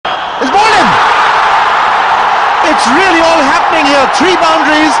It's really all happening here. 3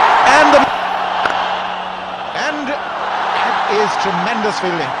 boundaries and that is tremendous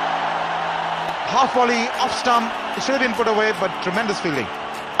fielding. Half volley, off stump. It should have been put away, but tremendous fielding.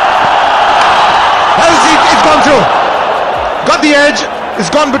 It's gone through. Got the edge. It's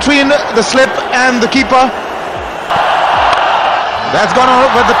gone between the slip and the keeper. That's gone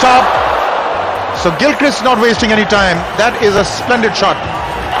over the top. So Gilchrist not wasting any time. That is a splendid shot.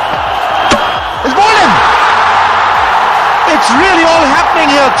 It's bowled in. It's really all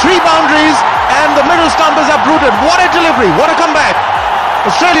happening here. 3 boundaries and the middle stump is uprooted. What a delivery. What a comeback.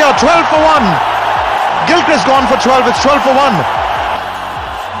 Australia 12 for 1. Gilchrist gone for 12. It's 12 for 1.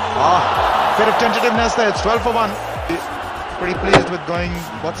 Bit of tentativeness there. It's 12 for 1. Pretty pleased with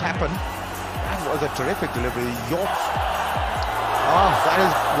what's happened. That was a terrific delivery. York. That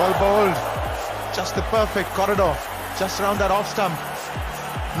is well bowled. Just the perfect corridor. Just around that off stump.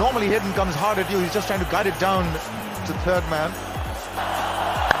 Normally Hayden comes hard at you. He's just trying to guide it down to third man.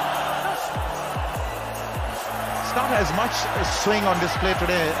 It's not as much swing on display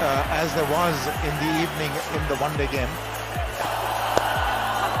today as there was in the evening in the one-day game.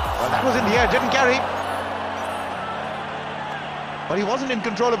 Well, that was in the air, didn't carry. But he wasn't in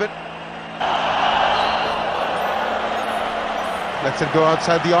control of it. Lets it go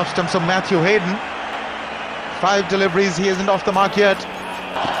outside the off stump. So Matthew Hayden, 5 deliveries, he isn't off the mark yet.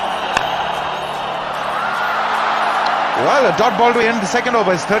 Well, a dot ball to end the second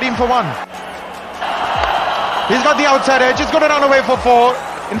over. It's 13 for 1. He's got the outside edge. He's going to run away for 4.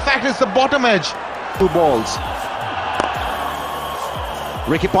 In fact, it's the bottom edge. 2 balls.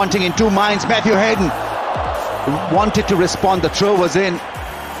 Ricky Ponting in 2 minds. Matthew Hayden wanted to respond. The throw was in.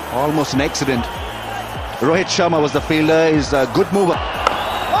 Almost an accident. Rohit Sharma was the fielder. He's a good mover.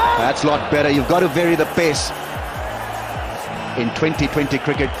 That's a lot better. You've got to vary the pace. In 2020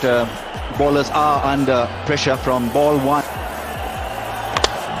 cricket, bowlers are under pressure from ball 1. Ball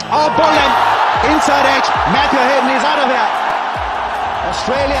length. Inside edge. Matthew Hayden is out of here.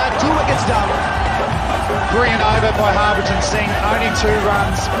 Australia 2 wickets down. Brilliant over by Harbhajan Singh. Only 2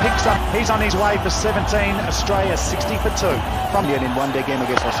 runs. Picks up. He's on his way for 17. Australia 60 for 2. From the in one-day game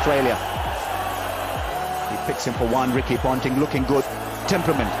against Australia. He picks him for 1. Ricky Ponting looking good.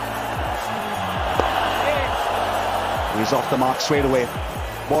 Temperament. He's off the mark straight away.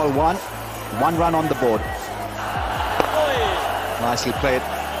 Ball 1. 1 run on the board. Nicely played.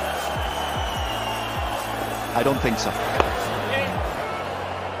 I don't think so.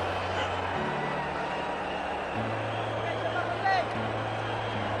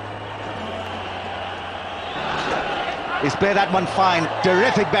 He's played that one fine.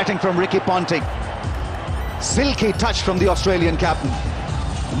 Terrific batting from Ricky Ponting. Silky touch from the Australian captain.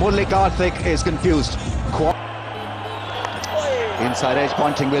 Murli Karthik is confused. Inside edge,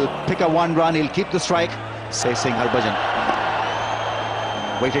 Ponting will pick a 1 run. He'll keep the strike. Chasing Harbhajan.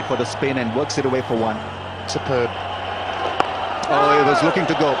 Waited for the spin and works it away for 1. Superb. He was looking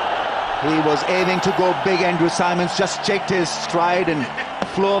to go. He was aiming to go big. Andrew Symonds just checked his stride and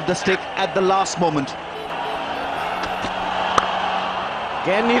flow of the stick at the last moment.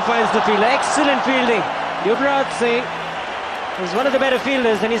 Again he finds the field. Excellent fielding. Yuvraj Singh is one of the better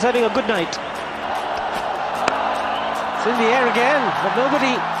fielders and he's having a good night. It's in the air again, but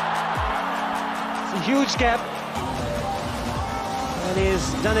nobody. It's a huge gap. And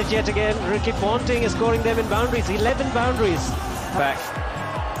he's done it yet again. Ricky Ponting is scoring them in boundaries. 11 boundaries. Back.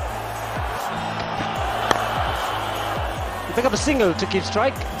 You pick up a single to keep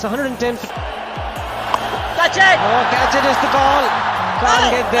strike. It's 110 for... Catch it! Oh, catch it is the call.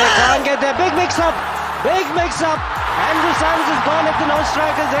 Can't get there, can't get there. Big mix-up. Big mix-up. Andrew Symonds is gone at the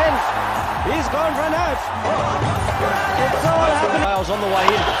no-striker's end. He's gone run out. It's all happening. Wales on the way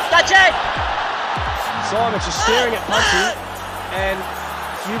in. Catch it! Symonds is staring at Ponting. And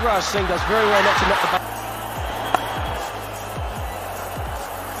Yuvraj Singh does very well not to knock the back.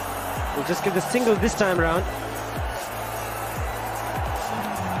 We'll just give the single this time around.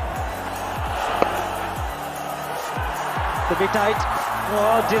 To be tight.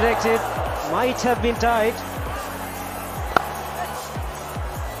 Oh, directed. Might have been tight.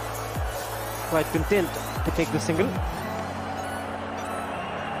 Quite content to take the single.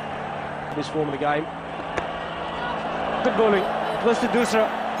 This form of the game. Good bowling. It was to Dusra.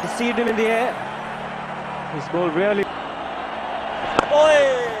 Deceived him in the air. His ball really.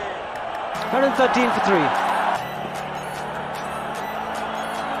 113 for 3.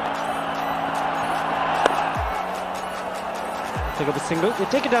 Take up a single. We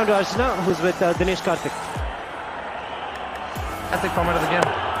take it down to Archana, who's with Dinesh Karthik. Karthik format of the game.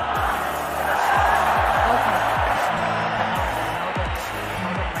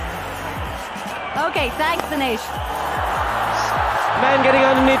 Okay, thanks, Dinesh. Man getting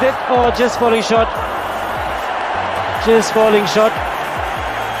underneath it. Oh, just falling short. Just falling short.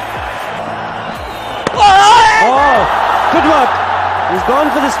 Oh, good work. He's gone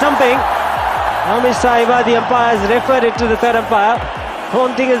for the stumping. Amish Sahiba, the umpire, has referred it to the third umpire.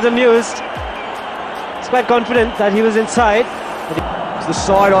 Ponting is amused. He's quite confident that he was inside. It's the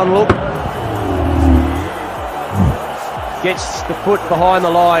side-on look. Gets the foot behind the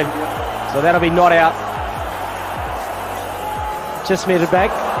line. So that'll be not out. Just made it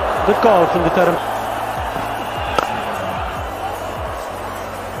back. Good call from the third umpire.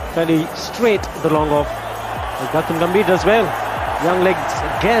 Fairly straight the long off. Gautam Gambhir does well. Young legs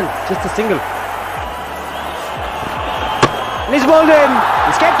again, just a single. And he's bowled in.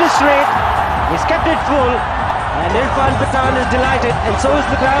 He's kept it straight. He's kept it full. And Irfan Pathan is delighted, and so is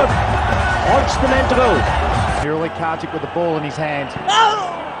the crowd. Wants the man to go. Purely Kartik with the ball in his hand.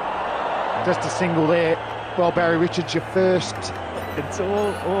 Just a single there. Well, Barry Richards, your first. It's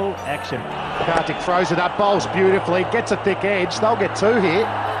all action. Kartik throws it up, bowls beautifully, gets a thick edge. They'll get two here.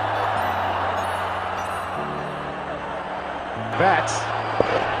 Bats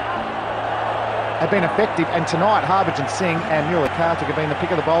have been effective, and tonight Harbhajan Singh and Murali Kartik have been the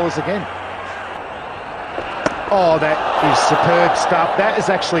pick of the bowlers again. Oh, that is superb stuff. That has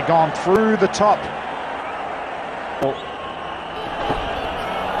actually gone through the top.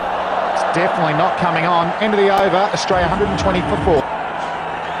 It's definitely not coming on. End of the over, Australia 120 for 4.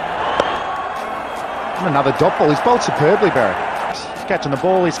 And another dot ball. He's bowled superbly, Barry. He's catching the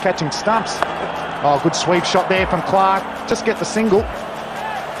ball, he's catching stumps. Oh, good sweep shot there from Clark. Just get the single.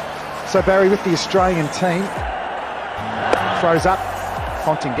 So Barry with the Australian team. Throws up.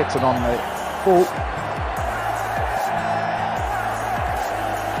 Ponting gets it on the full.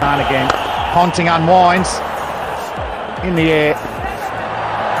 And again, Ponting unwinds. In the air.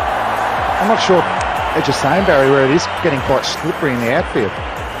 I'm not sure, as you're saying, Barry, where it is getting quite slippery in the outfield.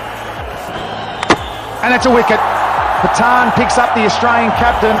 And that's a wicket. Pathan picks up the Australian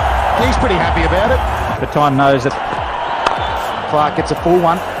captain. He's pretty happy about it. Pathan knows that. Clark gets a full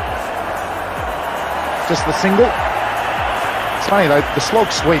one. Just the single. It's funny though, the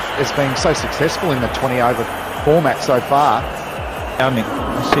slog sweep has been so successful in the 20-over format so far. I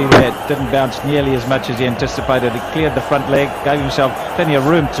see that didn't bounce nearly as much as he anticipated. He cleared the front leg, gave himself plenty of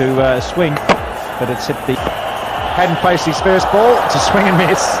room to swing, but it's hit the... Hadn't faced his first ball. It's a swing and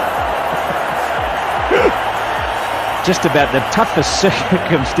miss. Just about the toughest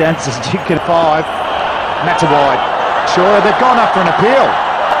circumstances you can... 5, and that's a wide. Sure, they've gone up for an appeal.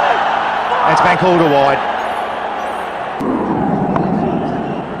 And it's been called a wide.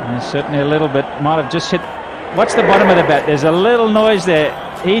 And certainly a little bit. Might have just hit... What's the bottom of the bat? There's a little noise there.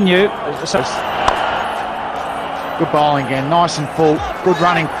 He knew. Good bowling again, nice and full. Good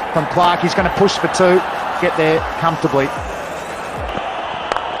running from Clark. He's going to push for 2. Get there comfortably.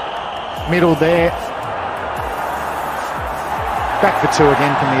 Middle there. Back for 2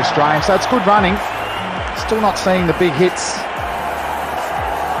 again from the Australian. So it's good running. Still not seeing the big hits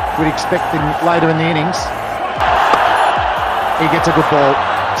we'd expect later in the innings. He gets a good ball.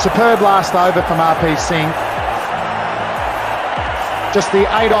 Superb last over from RP Singh. Just the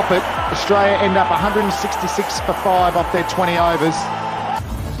 8 off it. Australia end up 166 for 5 off their 20 overs.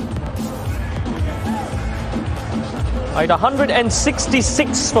 Right,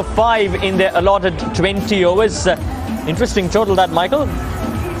 166 for 5 in their allotted 20 overs. Interesting total that, Michael.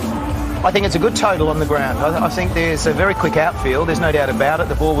 I think it's a good total on the ground. I think there's a very quick outfield, there's no doubt about it.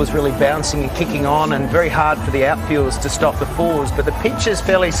 The ball was really bouncing and kicking on, and very hard for the outfielders to stop the 4s, but the pitch is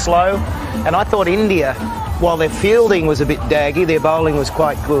fairly slow, and I thought India, while their fielding was a bit daggy, their bowling was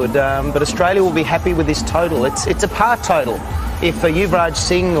quite good, but Australia will be happy with this total. It's a par total. If Yuvraj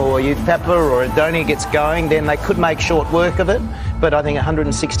Singh or Uthappa or Dhoni gets going, then they could make short work of it. But I think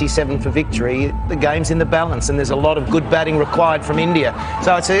 167 for victory, the game's in the balance, and there's a lot of good batting required from India.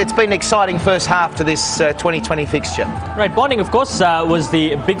 So it's been an exciting first half to this 2020 fixture. Right, Ponting, of course, was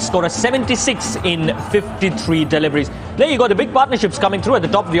the big scorer, 76 in 53 deliveries. There you go, the big partnerships coming through at the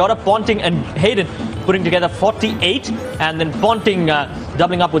top of the order. Ponting and Hayden putting together 48, and then Ponting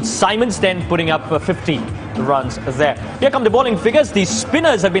doubling up with Simons, then putting up 50 runs there. Here come the bowling figures. The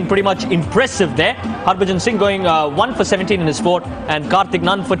spinners have been pretty much impressive there. Harbhajan Singh going 1 for 17 in his 4, and Kartik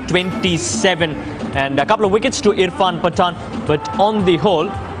none for 27, and a couple of wickets to Irfan Pathan, but on the whole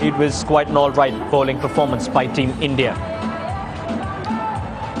it was quite an alright bowling performance by Team India.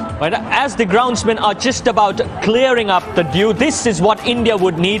 But as the groundsmen are just about clearing up the dew, this is what India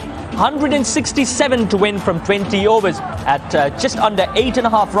would need. 167 to win from 20 overs at just under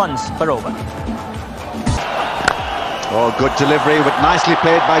 8.5 runs per over. Oh, good delivery, but nicely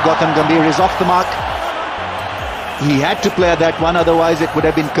played by Gautam Gambhir. He's off the mark. He had to play that one, otherwise it would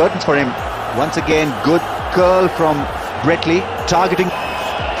have been curtains for him. Once again, good curl from Brett Lee, targeting.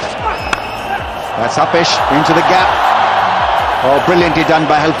 That's Apesh into the gap. Oh, brilliantly done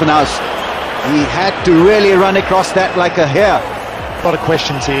by Helfenhaus. He had to really run across that like a hare. A lot of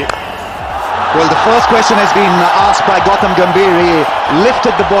questions here. Well, the first question has been asked by Gautam Gambhir. He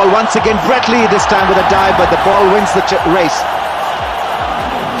lifted the ball once again. Brett Lee this time with a dive, but the ball wins the race.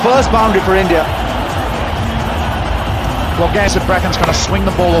 First boundary for India. Well, Gazza Bracken's going to swing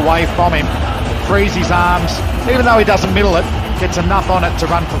the ball away from him, freeze his arms, even though he doesn't middle it, gets enough on it to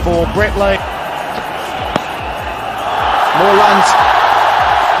run for 4. Brett Lee. More runs.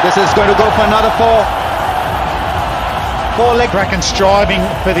 This is going to go for another 4. 4 leg. Bracken striving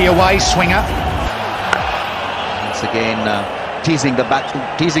for the away swinger. Once again, teasing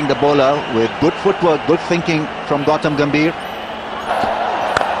the bowler with good footwork, good thinking from Gautam Gambhir.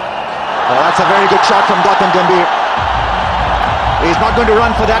 Oh, that's a very good shot from Gautam Gambhir. He's not going to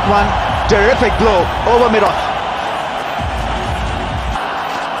run for that one. Terrific blow over mid-off.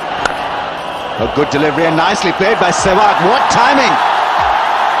 A good delivery and nicely played by Sehwag. What timing!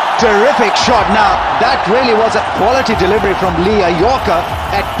 Terrific shot. Now, that really was a quality delivery from Lee, a Yorker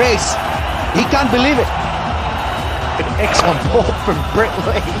at pace. He can't believe it. An excellent ball from Brett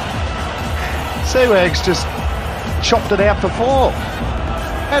Lee. Sehwag's just chopped it out for 4.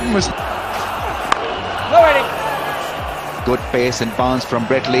 Haddon was... Good pace and bounce from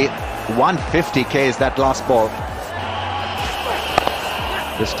Brett Lee. 150 k's that last ball.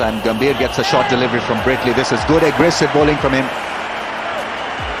 This time Gambhir gets a short delivery from Brett Lee. This is good aggressive bowling from him.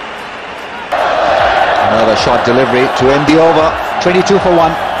 Another short delivery to end the over. 22 for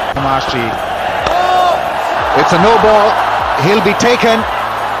 1. Marshi. It's a no ball. He'll be taken,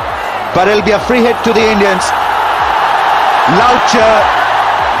 but it'll be a free hit to the Indians. Loucher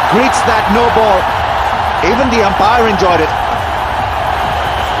greets that no ball. Even the umpire enjoyed it.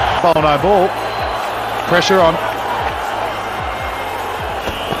 Ball, no ball. Pressure on.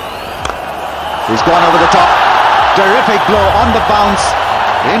 He's gone over the top. Terrific blow on the bounce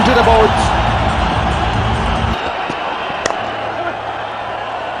into the boards.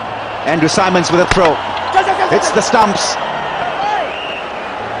 Andrew Simons with a throw. Hits the stumps.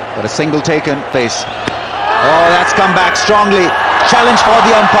 But a single taken place. Oh, that's come back strongly. Challenge for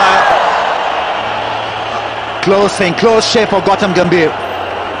the umpire. Close thing, close shape for Gautam Gambhir.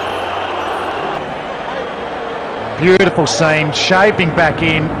 Beautiful seam, shaping back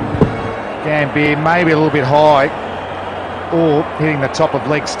in. Gambhir maybe a little bit high, or hitting the top of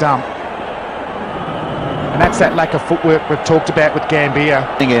leg stump. And that's that lack of footwork we've talked about with Gambhir.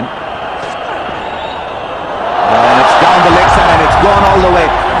 In. And it's down the leg side and it's gone all the way.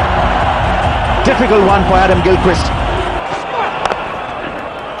 Difficult one for Adam Gilchrist.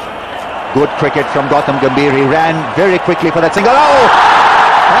 Good cricket from Gautam Gambhir. He ran very quickly for that single. Oh!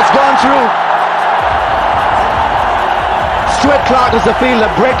 That's gone through. Stuart Clark was the fielder.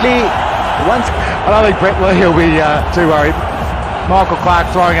 Brett Lee once. I don't think Brett Lee will be too worried. Michael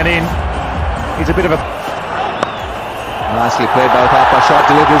Clark throwing it in. He's a bit of a... Nicely played by Thapa. Short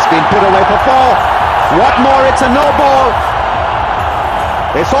delivery's been put away for 4. What more? It's a no ball.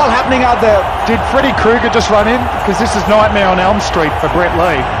 It's all happening out there. Did Freddie Krueger just run in? Because this is nightmare on Elm Street for Brett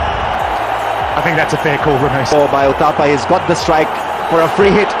Lee. I think that's a fair call, Ramesh. Oh, by Uthappa. He's got the strike for a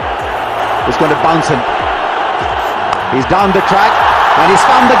free hit. He's going to bounce him. He's down the track and he's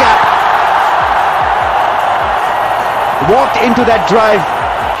found the gap. Walked into that drive.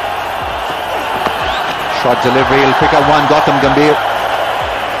 Short delivery. He'll pick up one. Gautam Gambhir.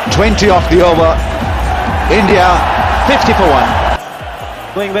 20 off the over. India 50 for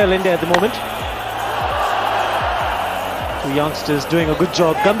 1. Going well, India at the moment. Two youngsters doing a good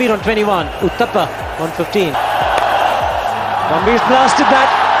job. Gambhir on 21, Uthappa on 15. Gambhir's blasted that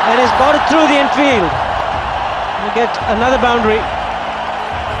and has got it through the infield. We get another boundary.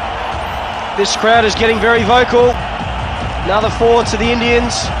 This crowd is getting very vocal. Another 4 to the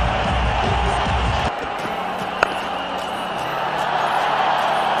Indians.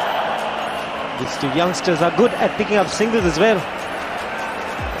 These two youngsters are good at picking up singles as well.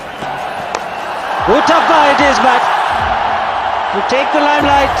 Uthappa it is back to take the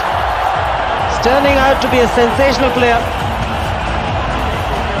limelight. He's turning out to be a sensational player.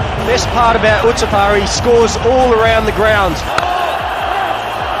 Best part about Uthappa, he scores all around the ground.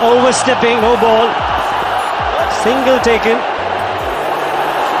 Overstepping, no ball. Single taken.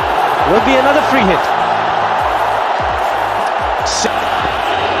 Will be another free hit.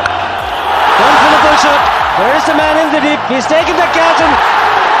 Confident shot. There is a man in the deep. He's taken the catch and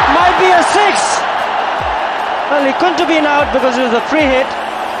might be a 6. Well, he couldn't have been out because it was a free hit.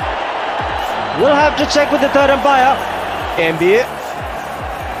 We'll have to check with the third umpire. Gambier.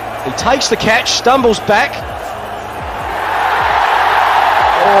 He takes the catch, stumbles back.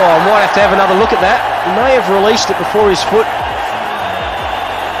 Oh, I might have to have another look at that. He may have released it before his foot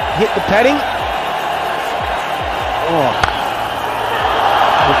hit the padding. Oh.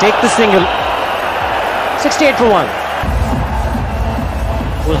 We'll take the single. 68 for 1.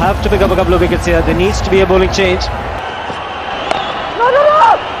 We'll have to pick up a couple of wickets here. There needs to be a bowling change.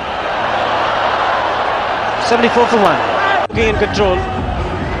 74 for 1. Looking in control.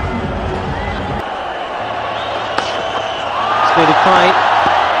 It's made it fine.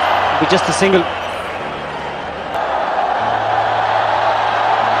 It'll be just a single.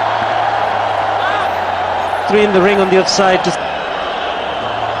 Three in the ring on the offside.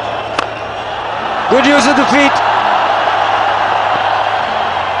 Good use of the feet.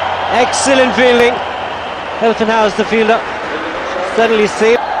 Excellent fielding. Helfenhaus, the fielder, suddenly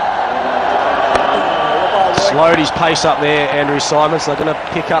saved. Slowed his pace up there, Andrew Symonds. They're going to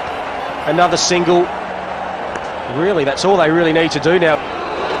pick up another single. Really, that's all they really need to do now.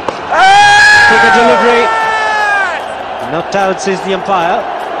 Quicker delivery. Knocked out, says the umpire.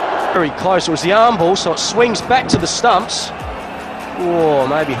 Very close. It was the arm ball, so it swings back to the stumps. Oh,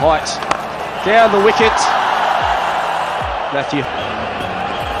 maybe height. Down the wicket. Matthew.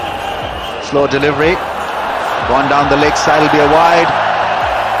 Slow delivery. Gone down the leg side, will be a wide.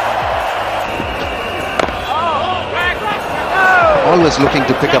 Always looking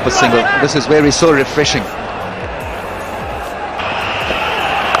to pick up a single. This is very so refreshing.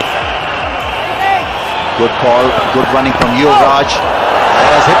 Good call, good running from Yuvraj.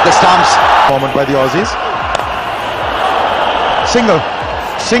 Has hit the stumps. Moment by the Aussies.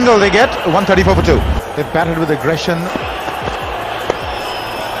 Single they get, 134 for 2. They've batted with aggression.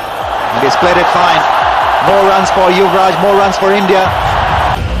 And he's played it fine. More runs for Yuvraj, more runs for India.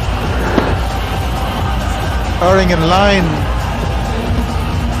 Erring in line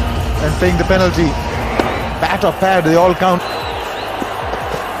and paying the penalty. Bat or pad, they all count.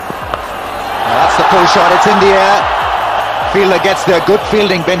 That's the pull shot, it's in the air. Fielder gets there, good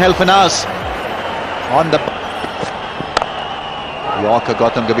fielding, Ben Helfenhaus. On the Yorker,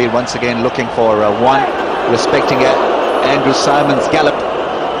 Gautam Gambhir once again looking for one, respecting Andrew Symonds' gallop.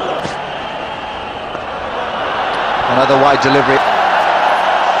 Another wide delivery.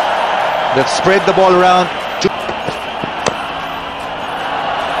 They've spread the ball around.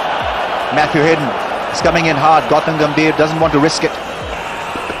 Matthew Hayden is coming in hard. Gautam Gambhir doesn't want to risk it.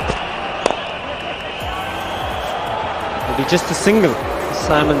 It'll be just a single.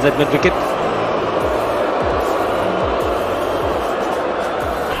 Symonds at mid-wicket.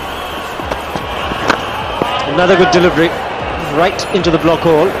 Another good delivery. Right into the block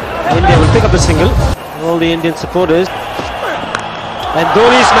hole. India will pick up a single. All the Indian supporters. And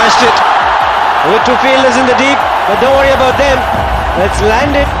Dhoni smashed it. With two fielders in the deep. But don't worry about them. It's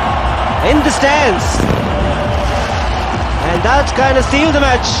landed in the stands. And that's kind of sealed the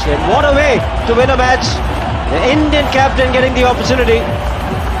match. And what a way to win a match. The Indian captain getting the opportunity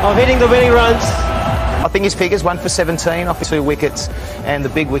of hitting the winning runs. I think his figures, 1 for 17 off 2 wickets and the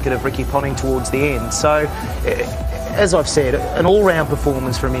big wicket of Ricky Ponting towards the end. So, as I've said, an all-round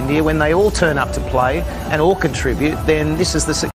performance from India. When they all turn up to play and all contribute, then this is the